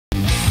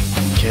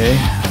Okay,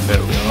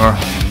 there we are.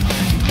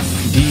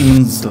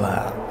 Demon's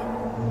Lab.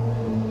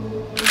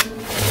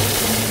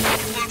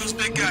 One of those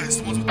big guys,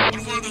 the ones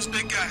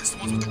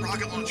with the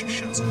rocket launcher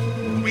shoots.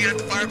 We had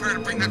the firepower to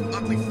bring that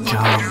ugly fucking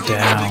Calm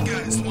down. big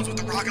guys, the ones with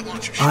the rocket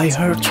launcher shoots. I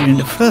heard you in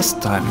the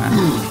first time, man.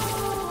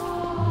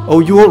 Oh,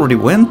 you already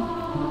went?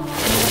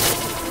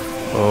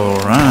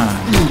 Alright.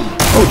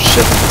 Oh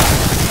shit.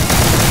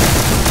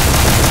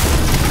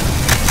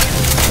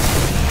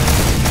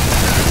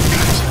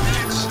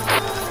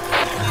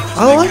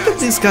 I like that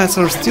these guys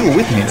are still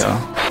with me though.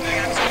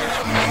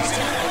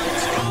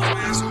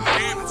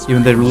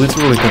 Even they're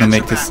literally gonna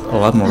make this a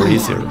lot more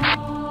easier.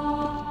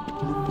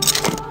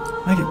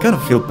 I kind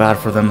of feel bad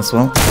for them as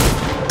well.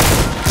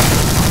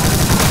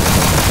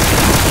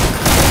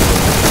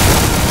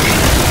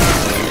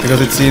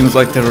 Because it seems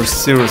like they were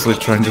seriously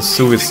trying to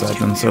suicide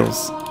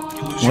themselves.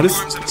 What is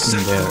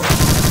in there?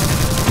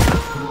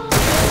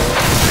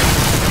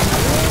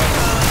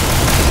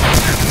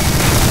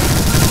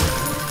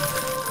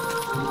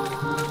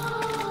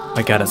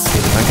 I gotta see,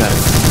 I gotta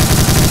see.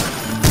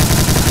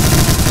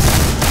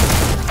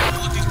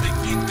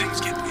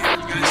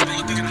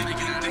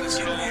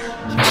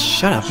 Yeah,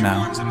 shut up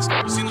now.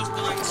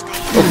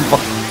 Oh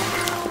fuck.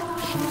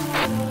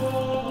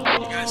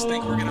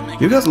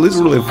 You guys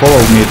literally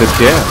followed me to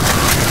death.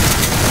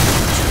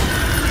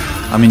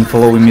 I mean,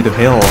 following me to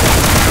hell.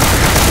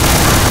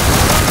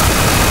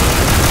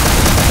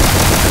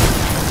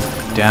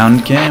 Down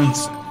it came.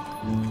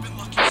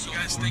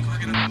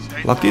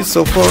 Lucky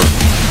so far.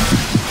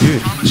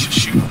 Dude.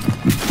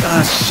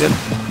 Ah, shit.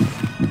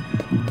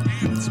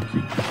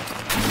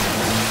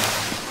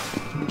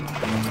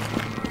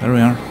 There we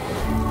are.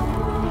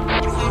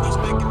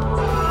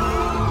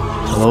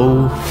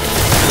 Hello.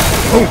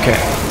 Okay.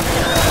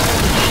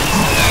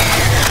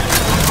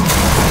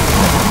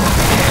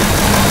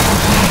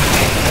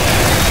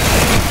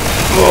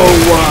 Oh,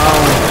 wow.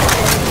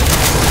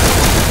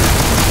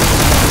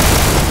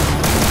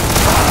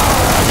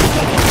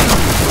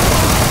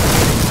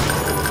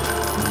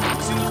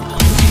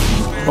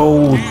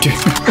 Oh, dude.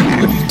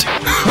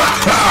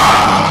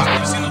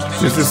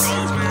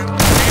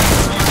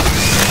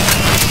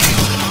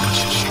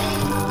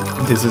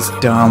 This is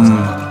dumb.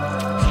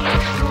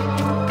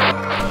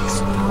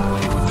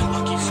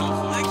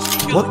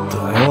 What the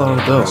hell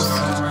are those?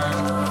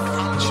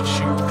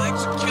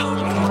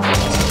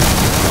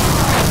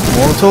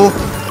 Mortal?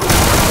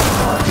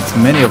 It's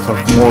many of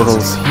our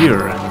mortals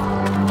here.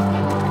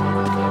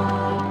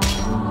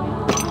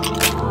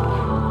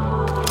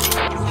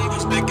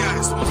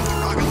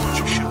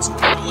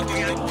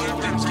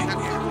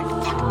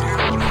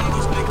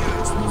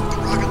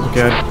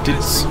 Okay, I did.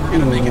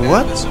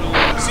 What?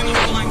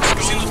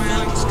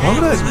 How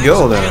did I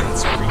go there?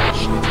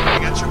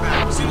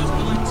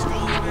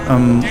 I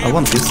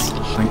want this.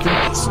 Thank you.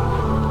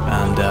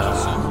 And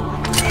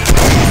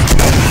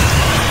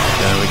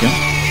there we go.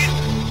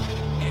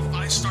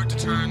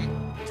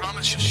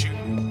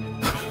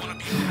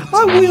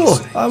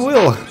 I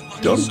will.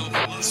 Don't.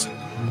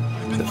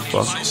 The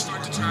fuck?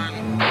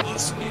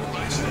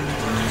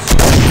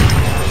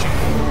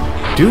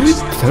 Do we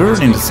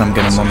turn into some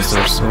kind of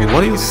monsters, or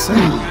what are you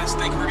saying?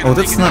 Oh,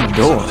 that's not a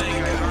door.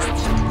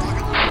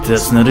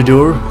 That's not a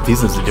door.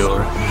 This is a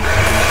door.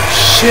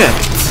 Shit!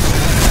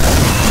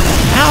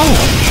 Ow!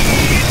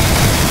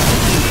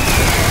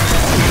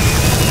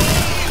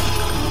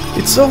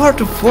 It's so hard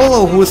to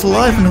follow who is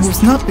alive and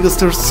who's not because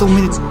there's so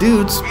many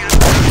dudes.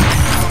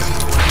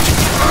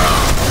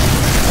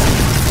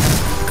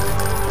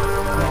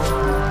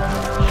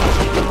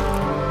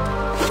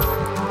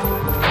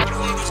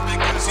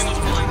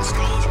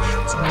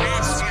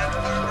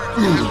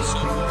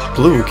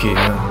 Blue key.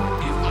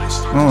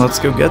 Well, let's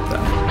go get that.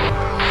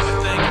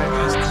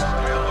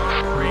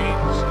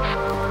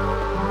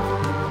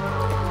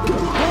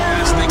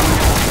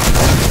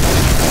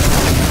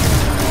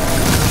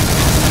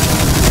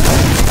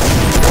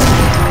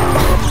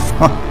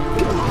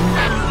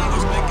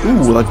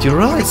 Ooh, like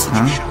your eyes,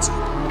 huh?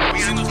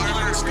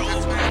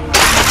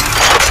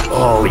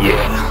 Oh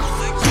yeah.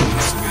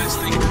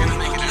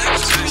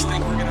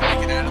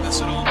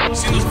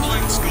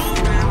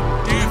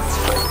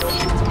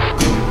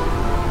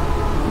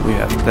 We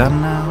have that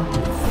now.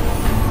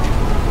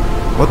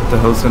 What the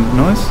hell's that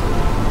noise?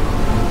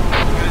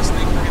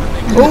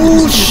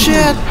 Oh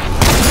shit!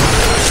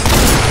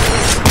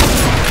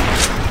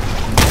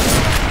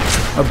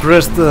 I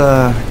pressed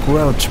the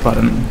crouch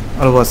button,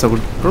 otherwise I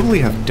would probably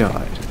have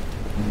died.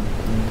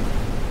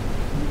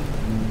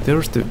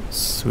 There's the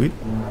sweet.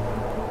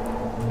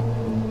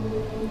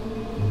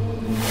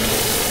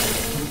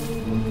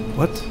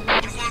 What?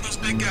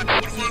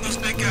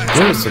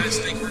 There's a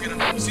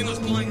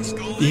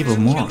evil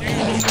mark.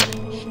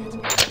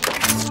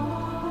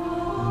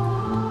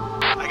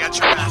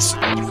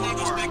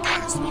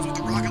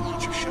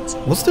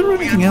 Was there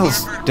anything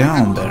else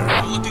down there?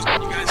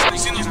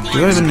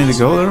 Do I even need to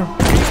go there?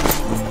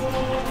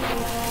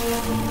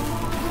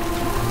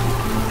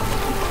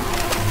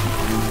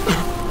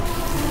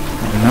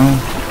 I don't know.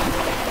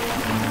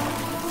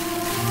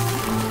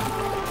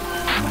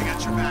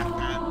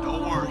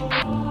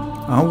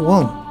 Oh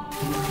well.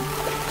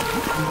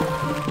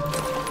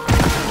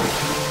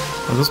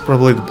 This is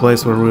probably the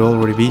place where we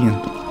already been.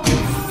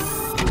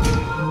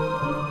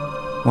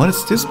 What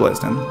is this place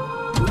then?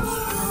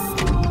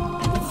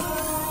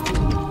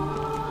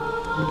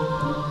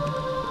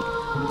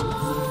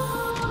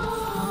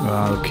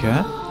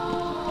 Okay.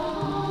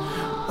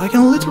 I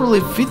can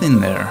literally fit in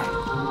there.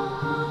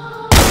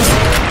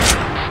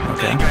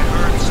 Okay.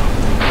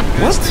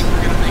 What?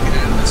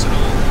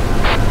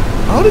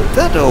 How did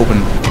that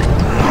open?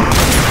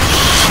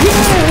 Shit!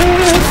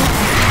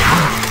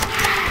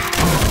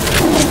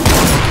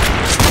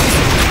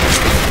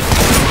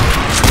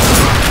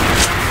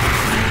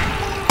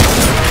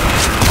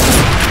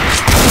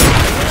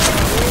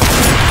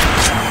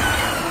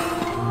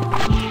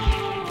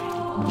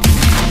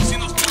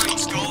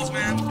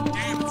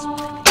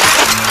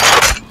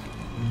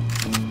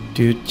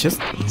 Dude, just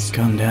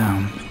calm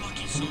down.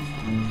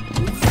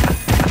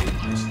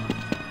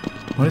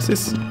 What is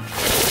this?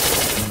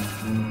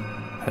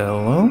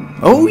 Hello?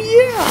 Oh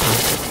yeah!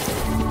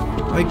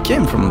 I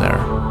came from there.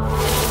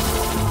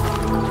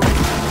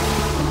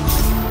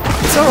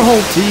 Is our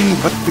whole team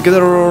back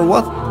together or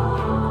what?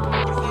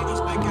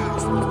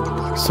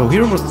 So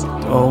here was...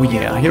 oh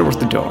yeah, here was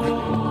the door.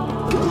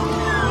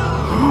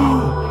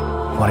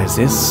 What is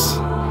this?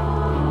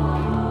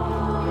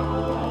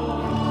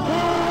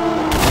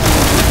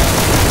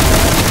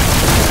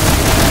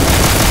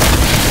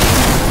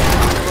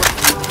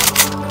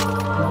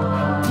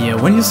 Yeah,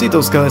 when you see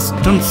those guys,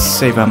 don't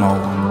save ammo.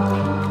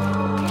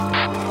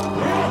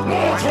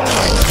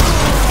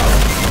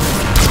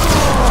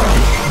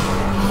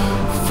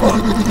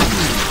 Fuck.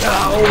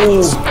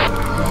 Ow!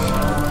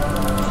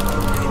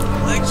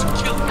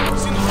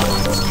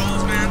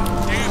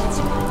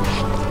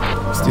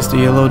 Is this the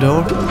yellow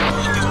door?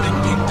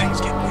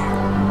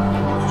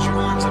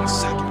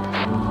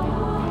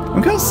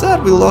 I'm kinda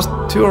sad we lost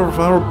 2 of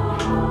our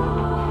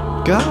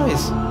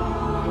guys.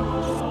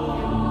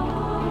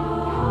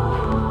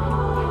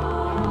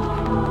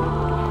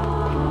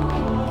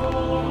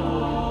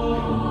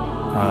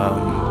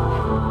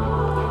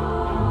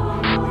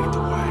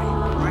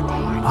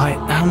 I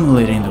am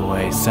leading the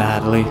way,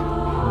 sadly.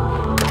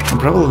 I'm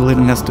probably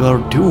leading us to our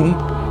doom.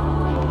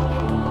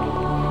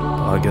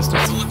 Well, I guess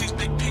that's... Don't let these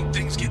big pink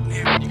things get in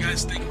here. You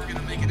guys think we're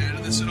gonna make it out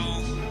of this at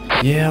all?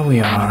 Yeah, we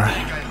are. I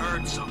think I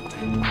heard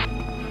something.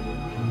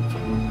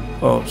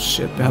 Oh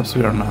shit, perhaps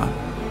we are not.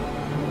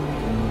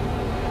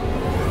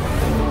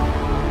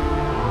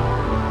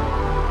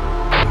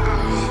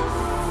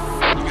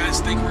 You guys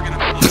think we're gonna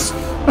bust?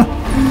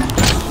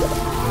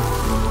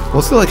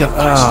 What's it like a...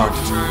 oh,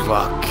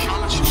 fuck.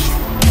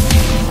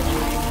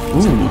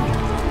 Ooh.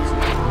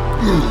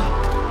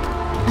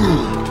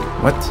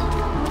 What?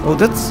 Oh,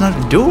 that's not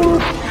a door? You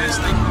guys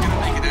think we're gonna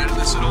make it out of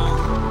this at all?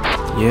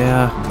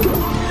 Yeah.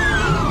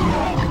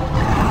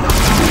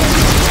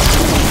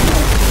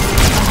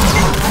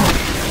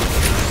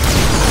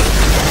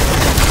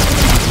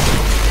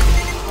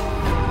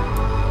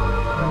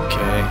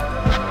 Okay.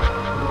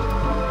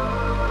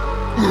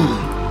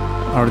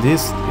 Are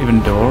these even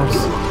doors?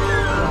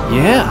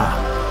 Yeah.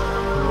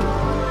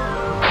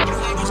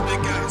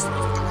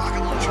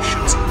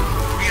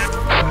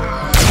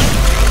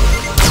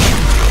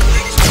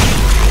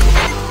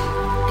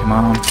 Come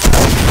on.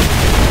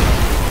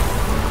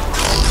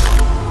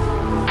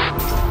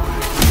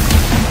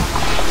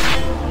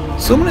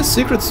 So many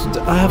secrets,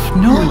 I have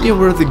no idea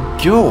where to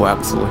go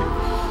actually.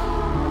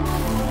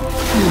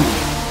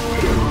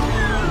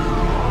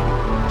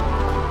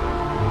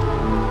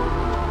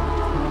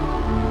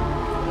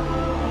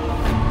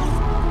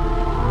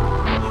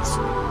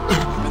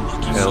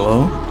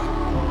 Hello?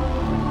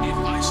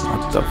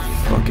 What the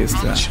fuck is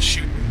that?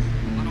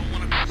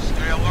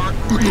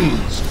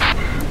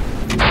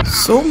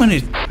 So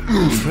many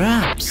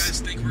traps. You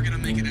guys think we're gonna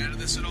make it out of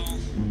this at all?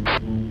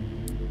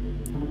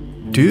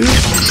 Dude.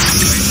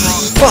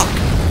 Fuck!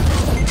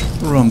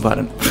 Wrong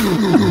button.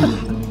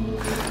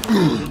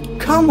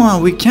 Come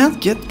on, we can't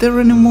get there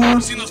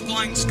anymore. Seen those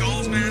flying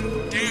skulls, man?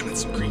 Damn,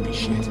 it's some creepy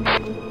shit.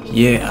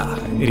 Yeah,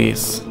 it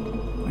is.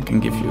 I can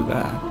give you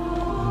that.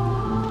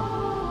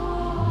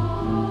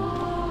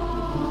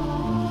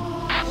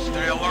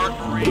 Stay alert,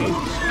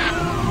 Marines.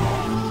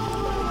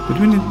 But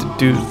we need to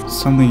do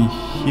something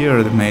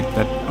here that made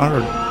that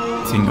other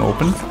thing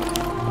open.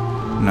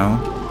 No.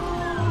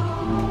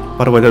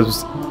 By the way, that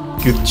was a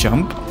good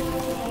jump.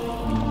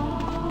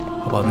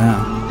 How about now?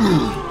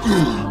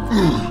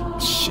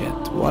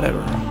 Shit,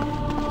 whatever.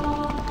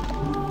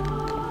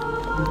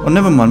 Oh,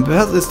 never mind.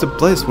 Perhaps it's the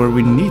place where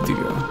we need to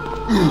go.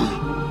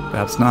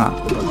 Perhaps not.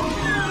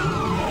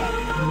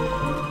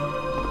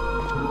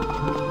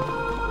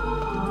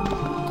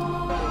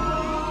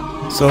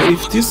 So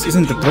if this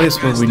isn't the place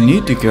where we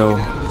need to go,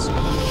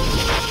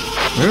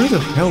 where the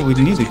hell we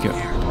need to go?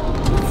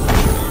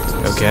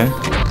 Okay.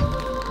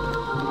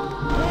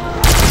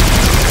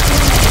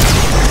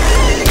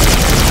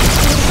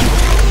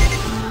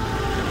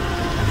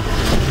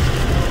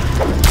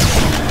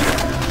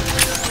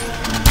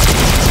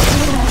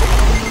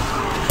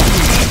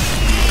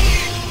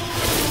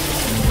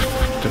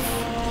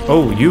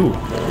 Oh, you.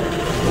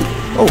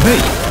 Oh, hey.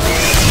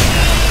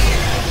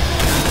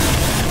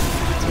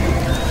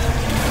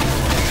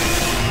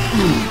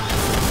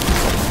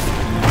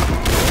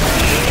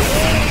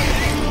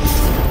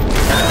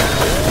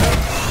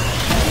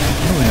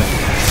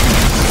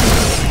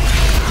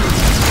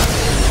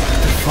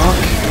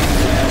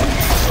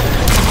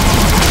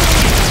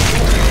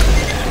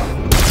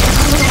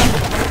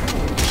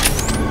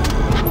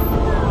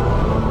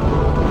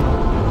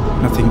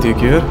 Nothing too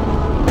good.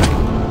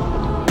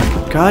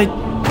 Guy,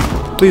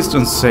 please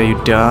don't say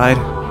you died.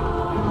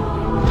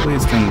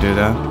 Please don't do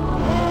that.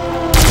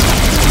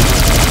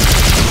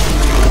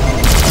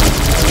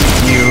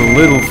 You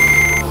little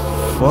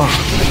fuck.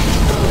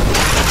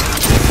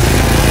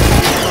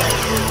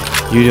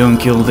 You don't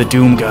kill the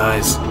Doom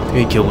guys,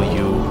 they kill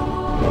you.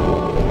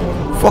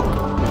 Fuck,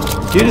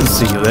 didn't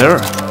see you there.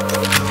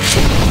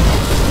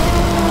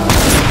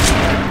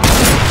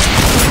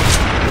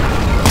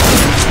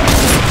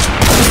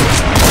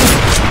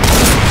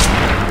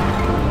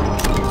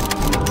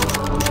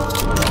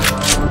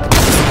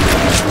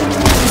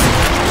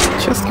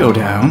 Just go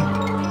down.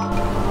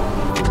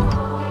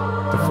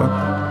 The fuck?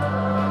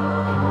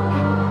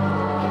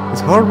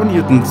 It's hard when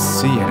you don't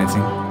see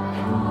anything.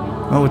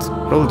 Oh, it's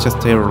probably just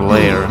their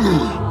lair.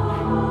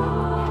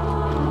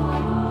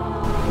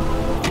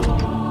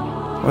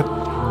 What?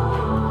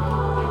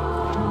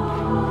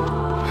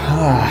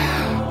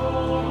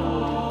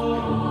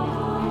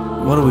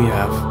 What do we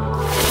have?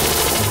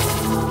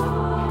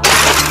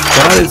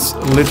 That is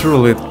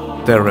literally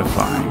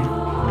terrifying.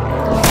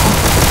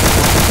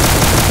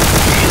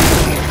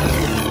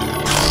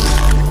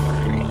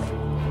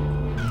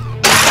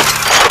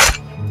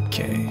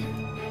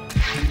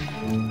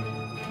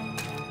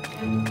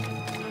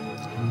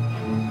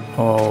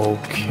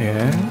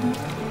 Okay.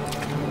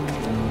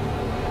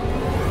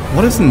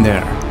 What is in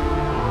there?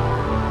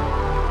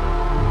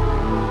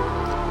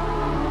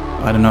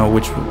 I don't know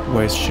which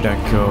way should I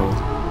go.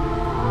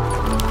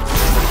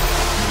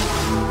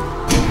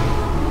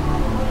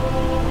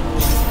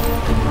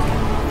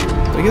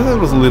 I guess that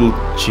was a little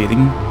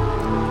cheating,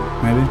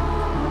 maybe.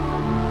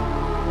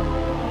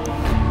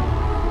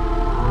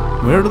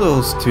 Where do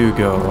those two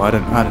go? I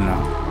don't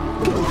know.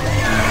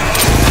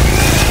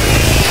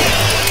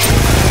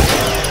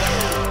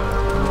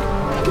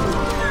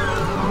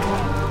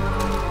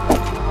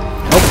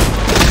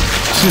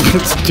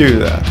 Let's do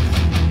that.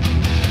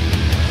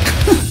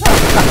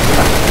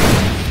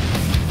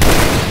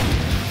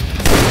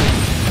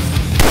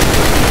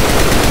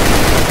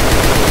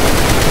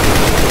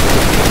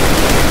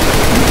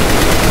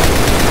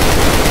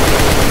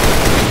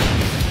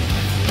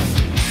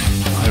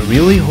 I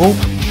really hope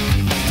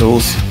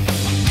those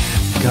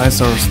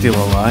guys are still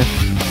alive.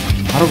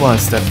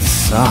 Otherwise that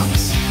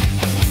sucks.